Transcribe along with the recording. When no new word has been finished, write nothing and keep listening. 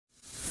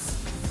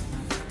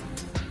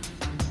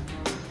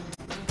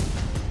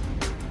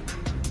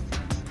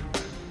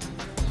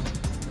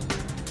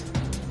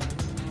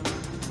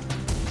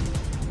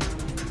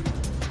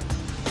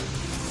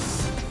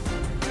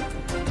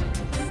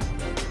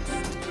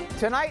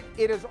Tonight,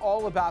 it is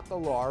all about the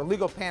law. Our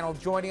legal panel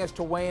joining us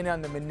to weigh in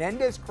on the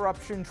Menendez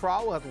corruption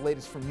trial. We'll have the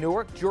latest from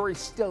Newark. Jury's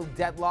still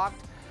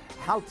deadlocked.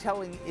 How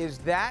telling is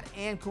that?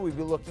 And could we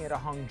be looking at a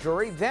hung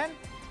jury? Then,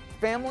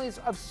 families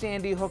of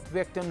Sandy Hook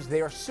victims,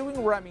 they are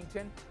suing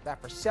Remington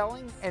that for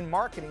selling and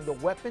marketing the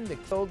weapon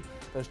that killed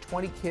those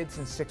 20 kids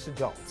and 6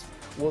 adults.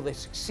 Will they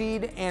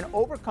succeed and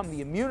overcome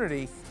the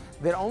immunity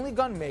that only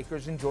gun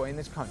makers enjoy in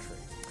this country?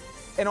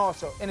 And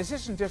also, an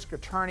assistant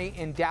district attorney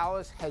in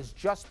Dallas has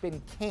just been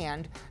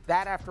canned.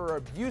 That after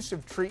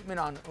abusive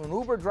treatment on an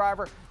Uber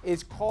driver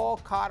is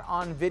caught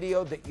on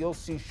video that you'll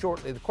see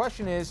shortly. The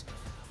question is,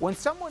 when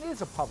someone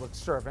is a public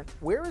servant,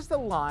 where is the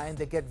line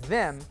that gets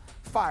them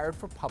fired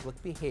for public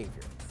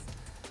behavior?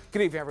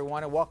 Good evening,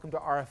 everyone, and welcome to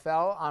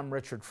RFL. I'm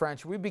Richard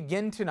French. We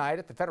begin tonight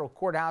at the federal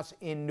courthouse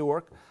in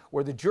Newark,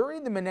 where the jury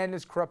in the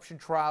Menendez corruption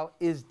trial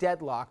is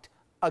deadlocked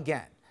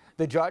again.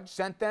 The judge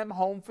sent them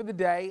home for the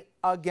day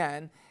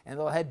again, and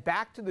they'll head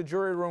back to the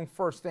jury room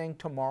first thing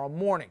tomorrow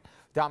morning.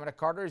 Dominic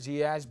Carter, as he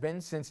has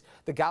been since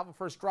the gavel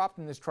first dropped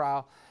in this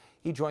trial,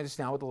 he joins us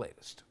now with the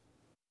latest.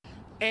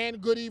 And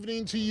good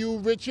evening to you,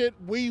 Richard.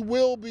 We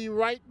will be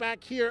right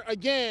back here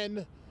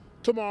again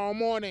tomorrow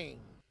morning.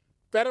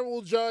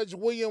 Federal Judge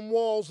William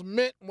Walls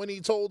meant when he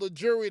told the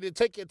jury to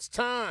take its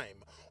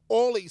time.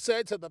 All he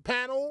said to the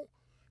panel,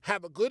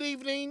 have a good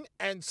evening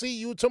and see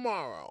you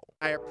tomorrow.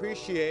 I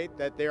appreciate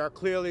that there are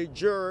clearly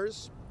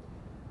jurors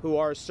who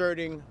are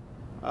asserting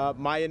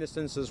my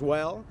innocence as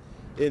well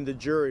in the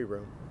jury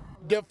room.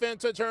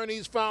 Defense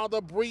attorneys filed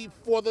a brief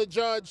for the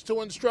judge to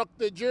instruct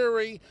the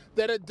jury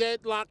that a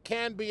deadlock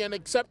can be an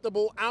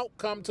acceptable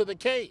outcome to the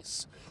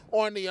case.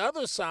 On the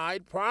other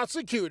side,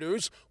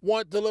 prosecutors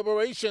want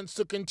deliberations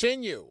to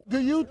continue. Do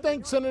you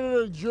think,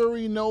 Senator, the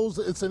jury knows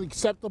it's an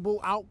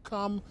acceptable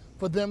outcome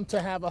for them to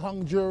have a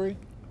hung jury?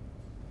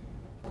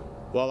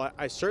 Well,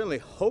 I certainly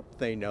hope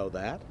they know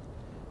that.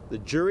 The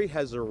jury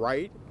has a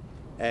right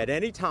at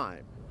any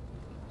time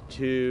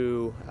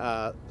to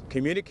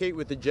communicate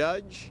with the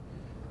judge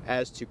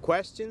as to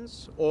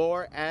questions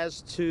or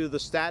as to the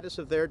status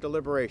of their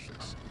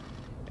deliberations.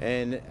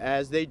 And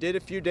as they did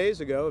a few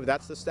days ago, if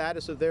that's the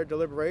status of their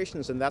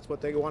deliberations and that's what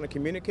they want to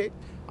communicate,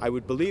 I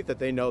would believe that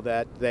they know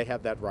that they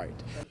have that right.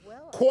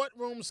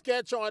 Courtroom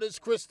sketch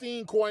artist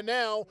Christine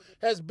Cornell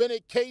has been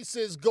at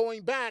cases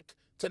going back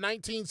to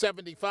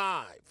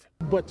 1975.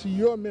 But to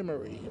your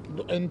memory,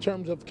 in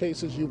terms of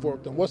cases you've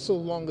worked on, what's the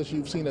longest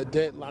you've seen a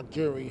deadlocked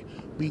jury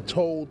be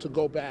told to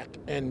go back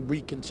and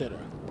reconsider?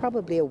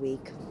 Probably a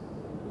week.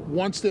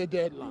 Once they're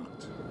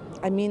deadlocked?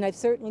 I mean, I've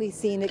certainly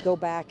seen it go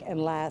back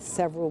and last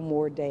several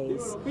more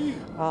days.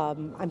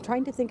 I'm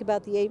trying to think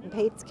about the Aiden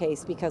Pates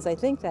case because I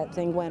think that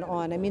thing went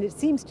on. I mean, it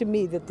seems to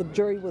me that the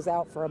jury was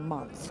out for a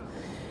month.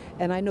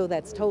 And I know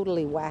that's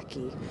totally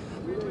wacky.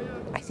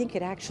 I think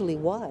it actually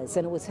was,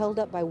 and it was held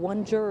up by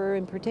one juror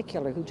in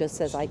particular who just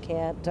says, I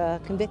can't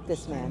convict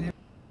this man.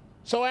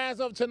 So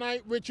as of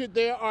tonight, Richard,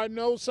 there are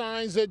no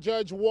signs that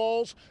Judge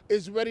Walls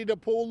is ready to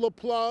pull the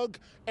plug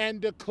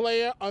and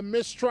declare a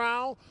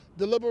mistrial.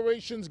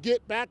 Deliberations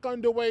get back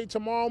underway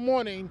tomorrow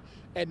morning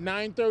at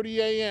 9:30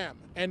 a.m.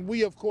 And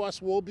we, of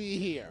course, will be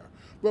here.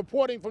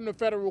 Reporting from the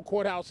federal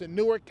courthouse in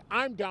Newark,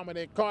 I'm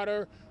Dominic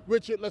Carter.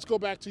 Richard, let's go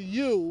back to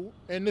you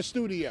in the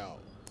studio.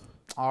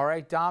 All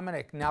right,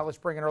 Dominic, now let's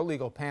bring in our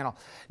legal panel.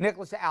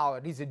 Nicholas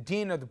Allard, he's a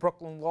dean of the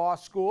Brooklyn Law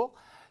School.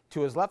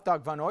 To his left,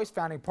 Doug Van Nuys,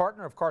 founding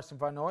partner of Carson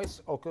Van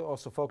Nuys,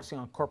 also focusing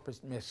on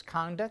corporate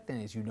misconduct.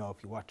 And as you know,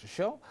 if you watch the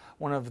show,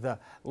 one of the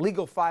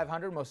Legal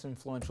 500 most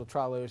influential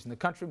trial lawyers in the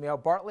country, Mayo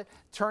Bartlett,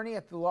 attorney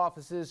at the law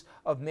offices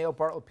of Mayo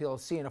Bartlett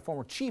PLC and a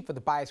former chief of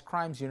the Bias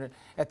Crimes Unit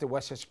at the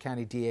Westchester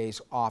County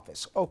DA's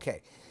office.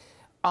 Okay.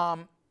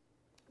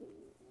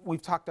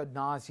 We've talked ad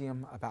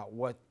nauseum about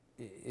what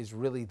is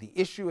really the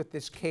issue with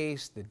this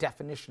case, the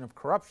definition of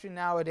corruption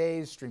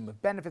nowadays, stream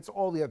of benefits,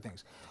 all the other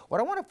things. What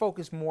I want to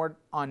focus more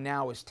on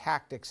now is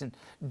tactics. And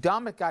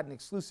Dominic got an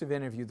exclusive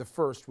interview, the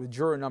first, with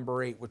juror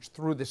number 8, which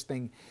threw this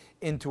thing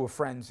into a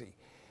frenzy.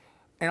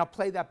 And I'll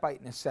play that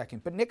bite in a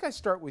second. But Nick, I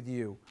start with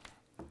you.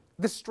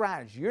 The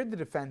strategy, you're the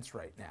defense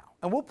right now,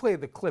 and we'll play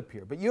the clip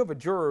here, but you have a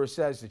juror who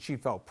says that she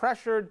felt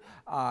pressured,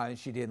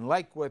 she didn't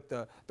like what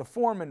the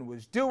foreman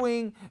was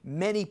doing.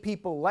 Many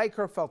people like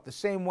her felt the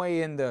same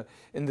way in the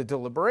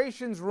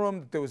deliberations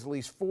room, that there was at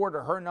least 4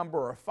 to her number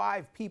or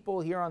 5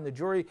 people here on the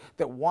jury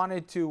that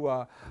wanted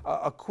to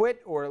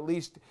acquit, or at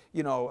least,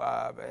 you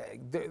know,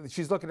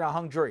 she's looking at a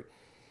hung jury.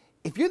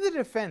 If you're the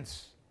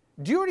defense,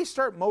 do you already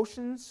start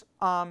motions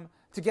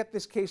to get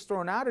this case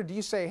thrown out, or do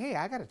you say, hey,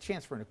 I got a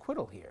chance for an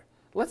acquittal here?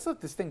 Let's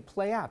let this thing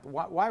play out.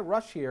 Why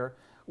rush here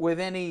with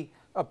any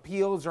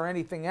appeals or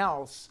anything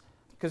else?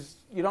 Because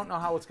you don't know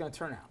how it's going to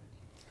turn out.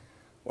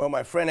 Well,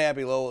 my friend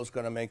Abby Lowell is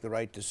going to make the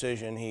right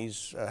decision.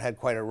 He's had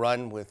quite a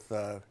run with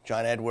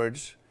John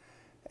Edwards,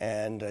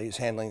 and he's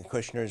handling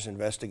Kushner's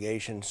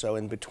investigation. So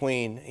in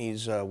between,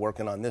 he's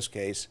working on this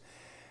case.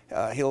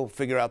 He'll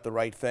figure out the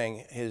right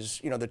thing.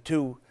 The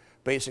 2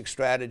 basic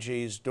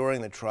strategies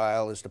during the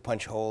trial is to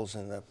punch holes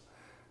in the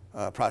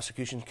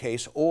prosecution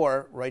case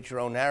or write your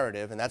own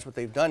narrative, and that's what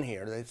they've done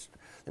here.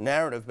 The The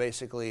narrative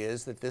basically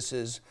is that this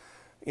is,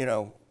 you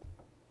know,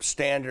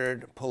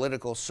 standard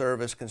political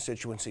service,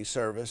 constituency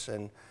service,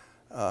 and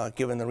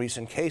given the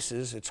recent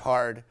cases, it's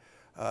hard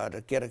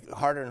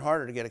harder and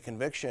harder to get a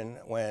conviction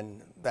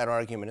when that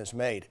argument is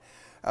made.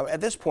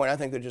 At this point, I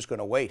think they're just going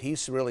to wait.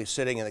 He's really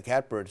sitting in the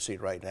catbird seat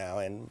right now,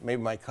 and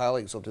maybe my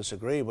colleagues will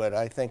disagree, but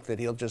I think that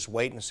he'll just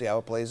wait and see how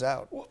it plays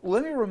out. Well,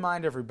 let me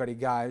remind everybody,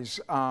 guys,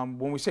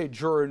 when we say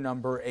juror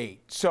number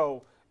 8,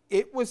 so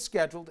it was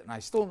scheduled, and I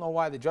still don't know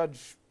why the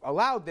judge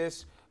allowed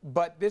this,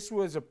 but this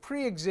was a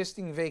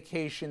pre-existing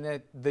vacation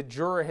that the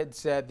juror had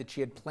said that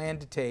she had planned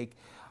to take.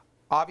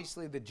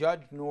 Obviously, the judge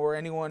nor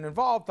anyone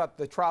involved thought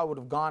the trial would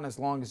have gone as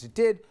long as it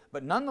did,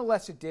 but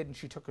nonetheless it did, and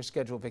she took her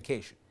scheduled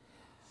vacation.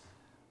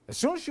 As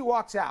soon as she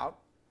walks out,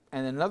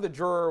 and another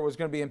juror was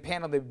going to be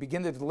impaneled, they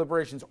begin the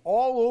deliberations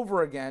all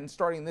over again,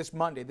 starting this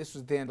Monday. This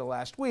was the end of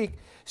last week.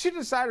 She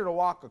decided to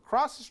walk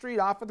across the street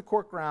off of the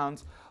court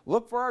grounds,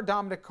 look for our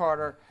Dominic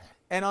Carter,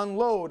 and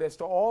unload as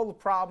to all the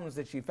problems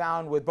that she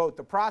found with both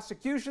the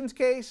prosecution's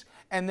case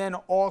and then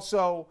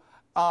also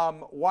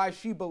why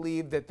she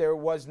believed that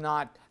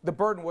the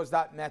burden was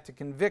not met to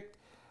convict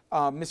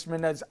Mr.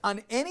 Menendez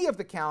on any of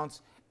the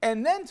counts,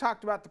 and then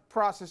talked about the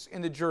process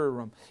in the jury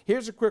room.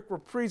 Here's a quick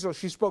reprisal.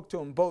 She spoke to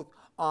him both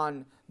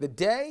on the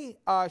day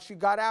she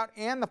got out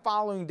and the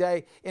following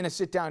day in a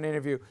sit-down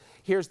interview.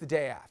 Here's the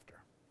day after.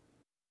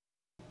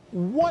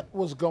 What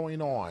was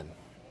going on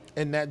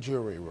in that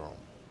jury room?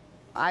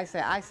 I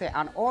said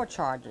on all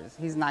charges,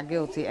 he's not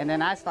guilty. And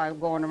then I started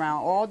going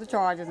around all the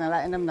charges and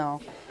letting them know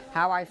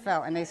how I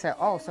felt. And they said,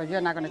 oh, so you're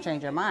not going to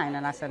change your mind?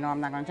 And I said, no, I'm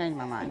not going to change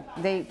my mind.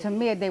 To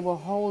me, they were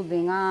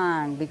holding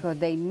on because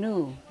they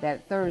knew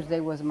that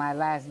Thursday was my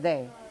last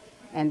day.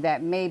 And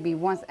that maybe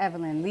once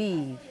Evelyn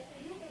leaves,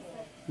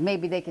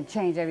 maybe they can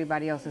change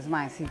everybody else's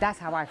mind. See, that's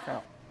how I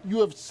felt.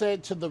 You have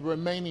said to the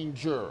remaining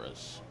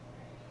jurors,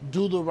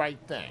 do the right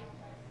thing.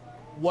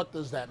 What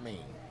does that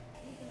mean?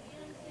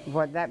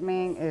 What that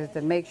means is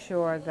to make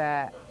sure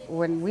that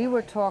when we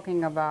were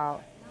talking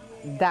about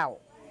doubt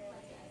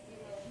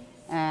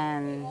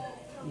and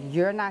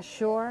you're not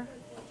sure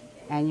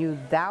and you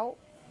doubt,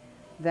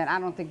 then I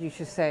don't think you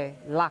should say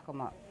lock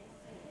him up.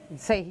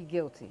 Say he's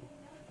guilty.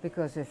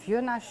 Because if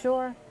you're not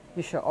sure,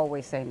 you should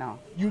always say no.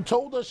 You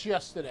told us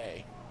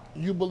yesterday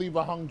you believe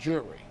a hung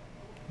jury.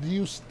 Do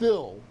you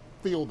still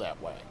feel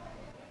that way?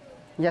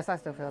 Yes, I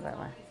still feel that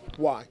way.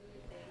 Why?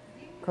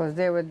 Because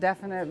there were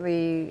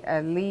definitely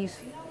at least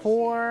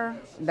 4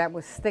 that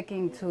was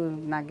sticking to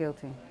not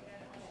guilty.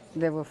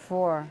 There were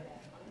 4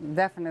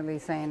 definitely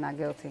saying not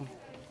guilty.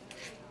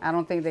 I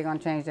don't think they're going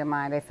to change their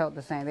mind. They felt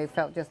the same. They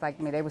felt just like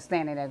me. They were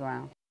standing their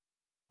ground.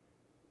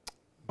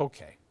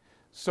 Okay.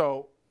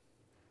 So,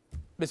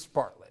 Mr.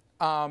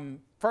 Bartlett,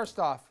 first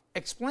off,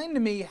 explain to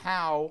me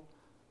how,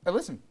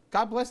 listen,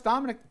 God bless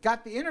Dominic,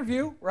 got the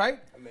interview, right?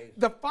 Amazing.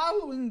 The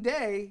following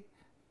day,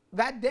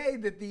 that day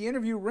that the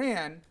interview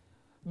ran,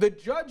 the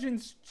judge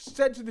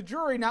said to the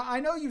jury, now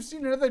I know you've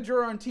seen another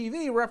juror on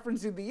TV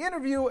referencing the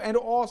interview, and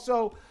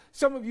also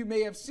some of you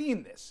may have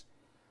seen this.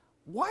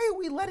 Why are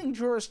we letting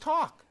jurors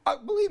talk?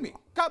 Believe me,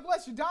 God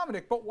bless you,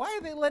 Dominic, but why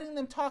are they letting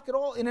them talk at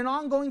all in an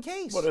ongoing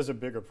case? Well, there's a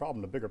bigger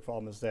problem. The bigger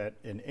problem is that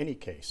in any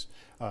case,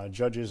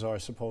 judges are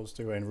supposed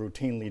to and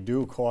routinely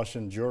do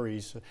caution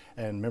juries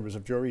and members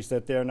of juries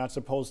that they're not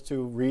supposed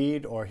to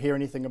read or hear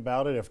anything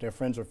about it. If their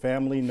friends or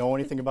family know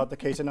anything about the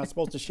case, they're not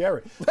supposed to share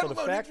it. Let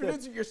alone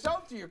introducing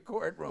yourself to your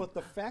courtroom. But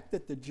the fact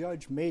that the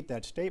judge made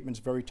that statement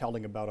is very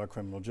telling about our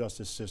criminal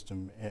justice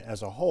system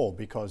as a whole,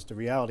 because the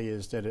reality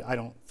is that I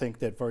don't think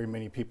that very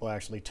many people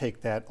actually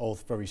take that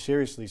oath very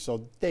seriously.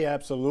 So they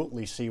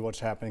absolutely see what's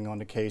happening on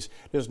the case.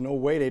 There's no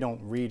way they don't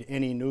read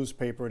any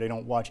newspaper, they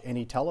don't watch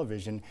any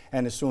television,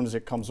 and as soon as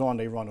it comes on,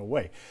 they run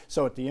away.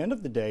 So at the end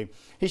of the day,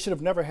 he should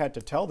have never had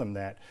to tell them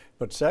that.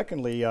 But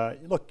secondly,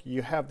 look,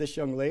 you have this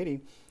young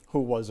lady who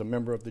was a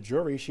member of the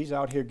jury. She's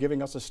out here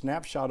giving us a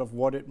snapshot of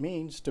what it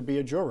means to be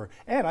a juror.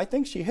 And I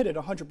think she hit it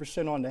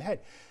 100% on the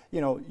head.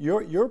 You know,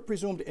 you're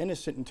presumed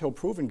innocent until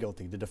proven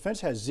guilty. The defense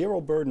has zero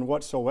burden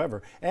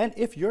whatsoever. And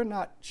if you're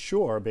not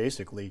sure,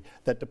 basically,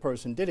 that the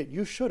person did it,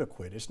 you should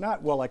acquit. It's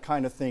not, well, I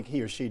kind of think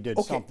he or she did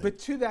something. Okay, but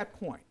to that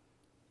point,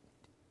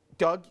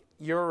 Doug,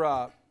 you're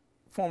a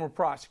former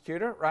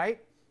prosecutor,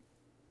 right?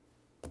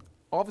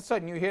 All of a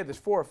sudden you hear there's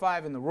 4 or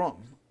 5 in the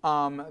room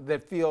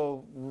that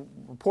feel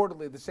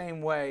reportedly the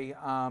same way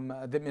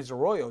that Ms.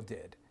 Arroyo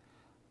did.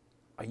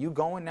 Are you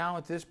going now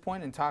at this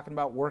point and talking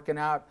about working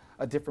out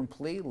a different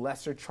plea,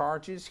 lesser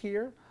charges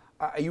here?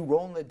 Are you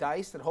rolling the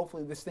dice that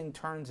hopefully this thing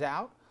turns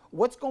out?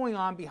 What's going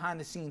on behind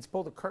the scenes?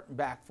 Pull the curtain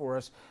back for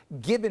us,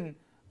 given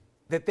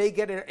that they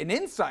get an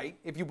insight,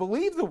 if you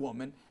believe the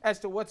woman, as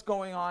to what's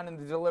going on in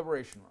the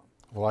deliberation room.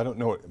 Well, I don't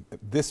know.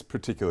 This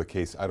particular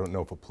case, I don't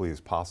know if a plea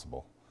is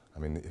possible. I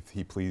mean, if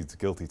he pleads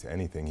guilty to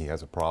anything, he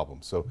has a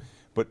problem. So,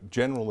 but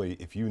generally,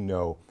 if you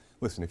know,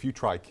 listen, if you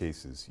try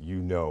cases, you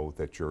know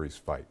that juries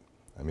fight.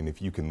 I mean,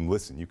 if you can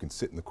listen, you can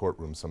sit in the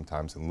courtroom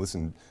sometimes and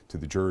listen to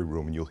the jury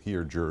room, and you'll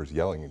hear jurors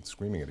yelling and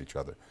screaming at each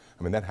other.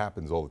 I mean, that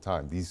happens all the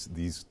time.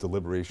 These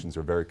deliberations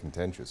are very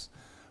contentious.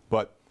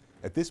 But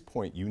at this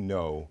point, you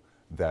know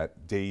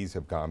that days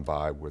have gone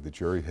by where the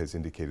jury has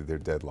indicated they're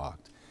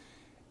deadlocked.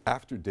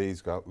 After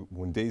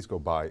when days go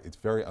by, it's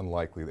very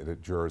unlikely that a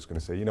juror is going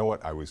to say, you know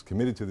what, I was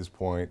committed to this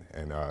point,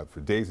 and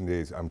for days and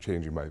days, I'm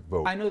changing my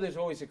vote. I know there's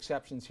always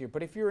exceptions here,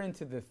 but if you're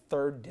into the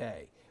third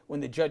day, when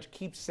the judge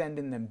keeps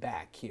sending them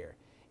back here,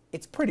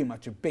 it's pretty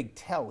much a big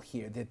tell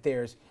here that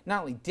there's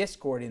not only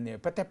discord in there,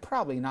 but they're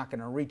probably not going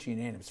to reach a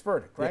unanimous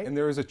verdict, right? Yeah, and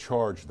there is a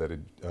charge that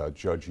a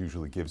judge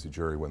usually gives a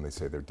jury when they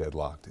say they're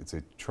deadlocked. It's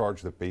a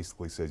charge that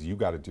basically says you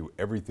got to do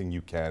everything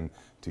you can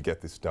to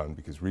get this done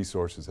because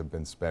resources have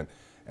been spent.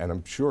 And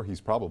I'm sure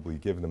he's probably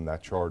given them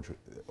that charge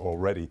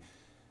already.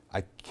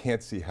 I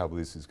can't see how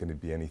this is going to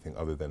be anything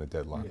other than a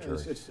deadlocked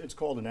jury. It's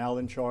called an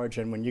Allen charge,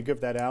 and when you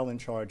give that Allen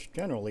charge,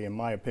 generally, in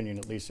my opinion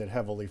at least, it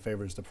heavily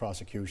favors the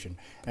prosecution.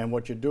 And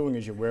what you're doing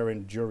is you're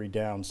wearing jury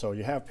down. So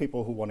you have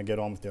people who want to get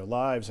on with their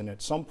lives, and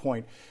at some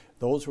point,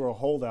 those who are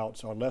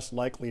holdouts are less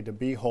likely to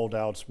be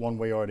holdouts one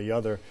way or the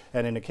other.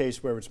 And in a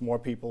case where it's more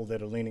people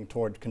that are leaning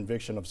toward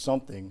conviction of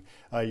something,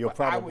 you'll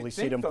probably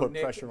see them put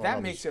pressure on others.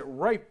 That makes it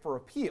ripe for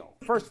appeal.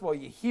 First of all,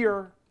 you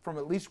hear from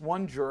at least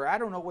one juror. I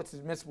don't know what's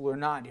admissible or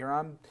not here.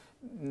 I'm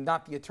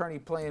not the attorney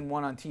playing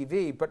one on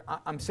TV, but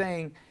I'm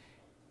saying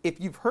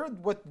if you've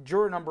heard what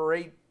juror number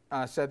 8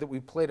 said, that we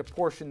played a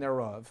portion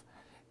thereof,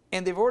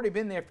 and they've already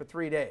been there for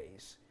 3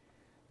 days,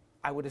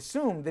 I would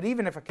assume that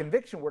even if a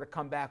conviction were to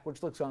come back,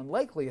 which looks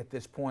unlikely at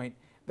this point,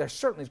 there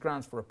certainly is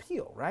grounds for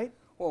appeal, right?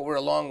 Well, we're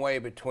a long way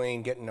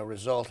between getting a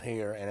result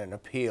here and an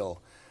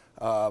appeal.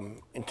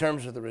 In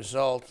terms of the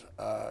result,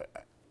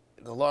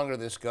 the longer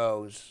this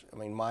goes, I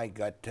mean, my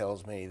gut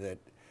tells me that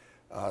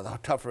the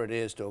tougher it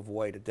is to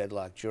avoid a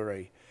deadlocked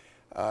jury.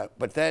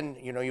 But then,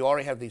 you know, you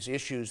already have these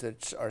issues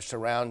that are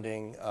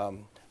surrounding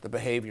the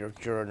behavior of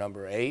juror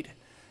number 8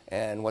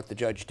 and what the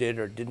judge did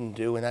or didn't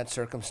do in that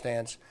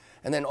circumstance.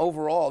 And then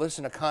overall, this is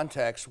in a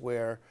context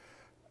where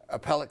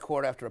appellate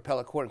court after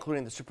appellate court,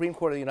 including the Supreme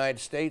Court of the United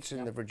States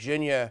in the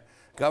Virginia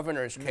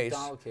governor's case,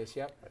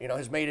 you know,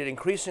 has made it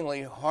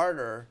increasingly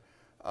harder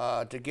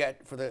to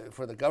get for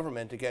the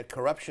government to get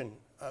corruption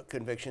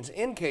convictions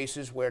in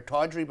cases where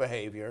tawdry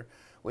behavior,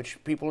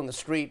 which people in the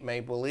street may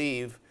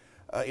believe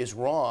is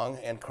wrong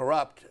and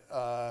corrupt,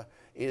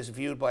 is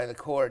viewed by the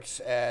courts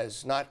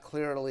as not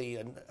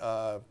clearly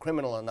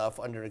criminal enough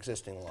under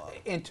existing law.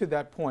 And to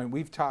that point,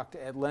 we've talked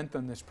at length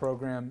on this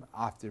program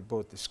after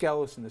both the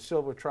Skelos and the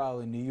Silver trial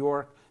in New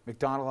York,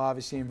 McDonald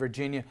obviously in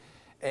Virginia,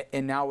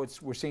 and now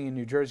we're seeing in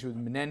New Jersey with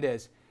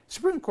Menendez.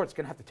 Supreme Court's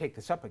going to have to take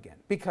this up again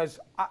because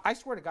I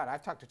swear to God,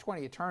 I've talked to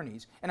 20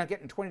 attorneys and I'm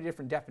getting 20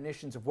 different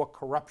definitions of what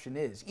corruption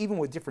is, even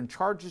with different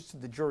charges to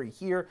the jury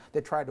here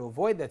that try to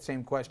avoid that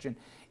same question.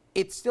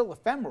 It's still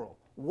ephemeral.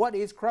 What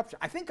is corruption?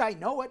 I think I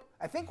know it.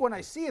 I think when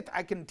I see it,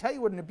 I can tell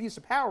you what an abuse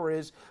of power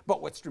is,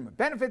 but what stream of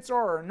benefits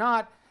are or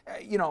not,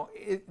 you know,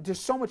 there's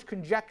so much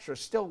conjecture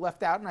still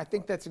left out, and I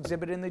think that's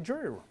exhibited in the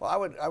jury room. Well,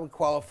 I would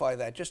qualify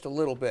that just a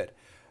little bit.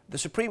 The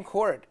Supreme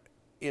Court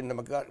in the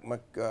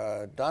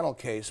McDonald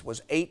case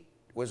was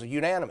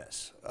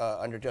unanimous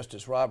under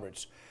Justice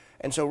Roberts.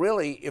 And so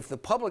really, if the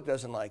public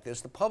doesn't like this,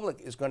 the public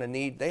is going to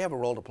need, they have a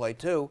role to play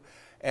too,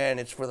 and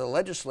it's for the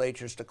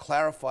legislatures to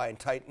clarify and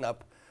tighten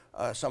up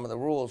some of the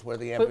rules where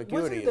the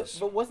ambiguity is.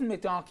 But wasn't the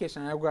McDonald case,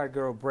 and I've got to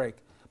go to a break,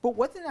 but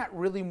wasn't that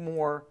really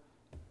more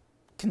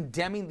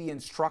condemning the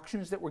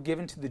instructions that were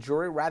given to the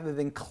jury rather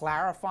than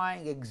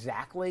clarifying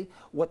exactly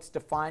what's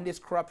defined as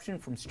corruption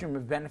from stream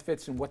of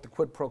benefits and what the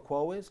quid pro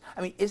quo is?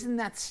 I mean, isn't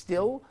that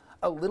still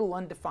a little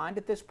undefined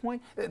at this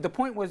point? The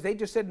point was they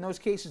just said in those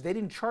cases they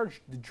didn't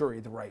charge the jury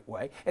the right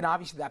way, and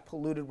obviously that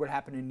polluted what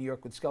happened in New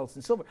York with Skelos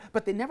and Silver,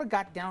 but they never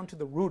got down to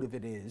the root of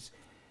it is,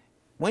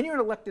 when you're an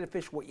elected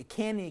official, what you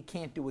can and you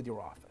can't do with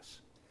your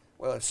office.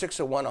 Well, it's 6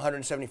 of one,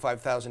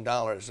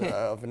 $175,000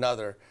 of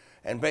another.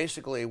 And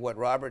basically what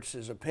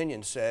Roberts'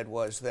 opinion said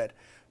was that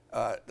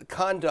the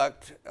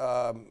conduct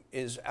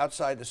is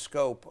outside the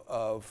scope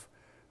of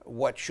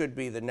what should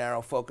be the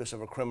narrow focus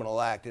of a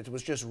criminal act. It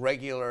was just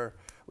regular,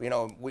 you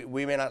know,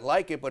 we may not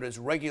like it, but it's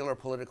regular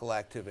political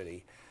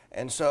activity.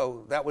 And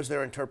so that was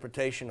their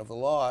interpretation of the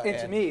law. And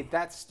to me,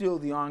 that's still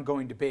the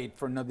ongoing debate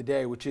for another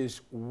day, which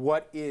is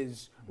what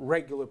is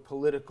regular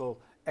political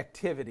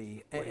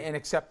activity and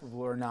acceptable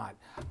or not.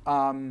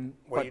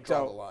 Where you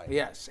draw the line.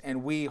 Yes,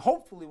 and we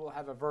hopefully will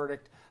have a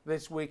verdict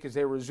this week as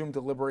they resume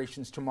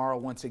deliberations tomorrow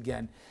once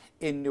again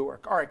in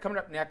Newark. All right, coming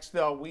up next,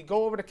 though, we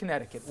go over to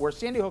Connecticut, where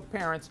Sandy Hook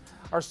parents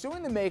are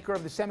suing the maker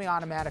of the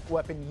semi-automatic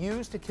weapon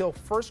used to kill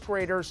first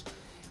graders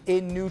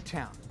in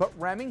Newtown. But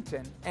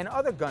Remington and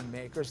other gun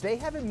makers, they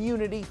have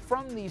immunity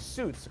from these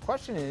suits. The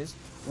question is,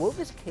 will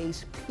this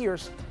case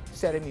pierce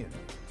said immunity?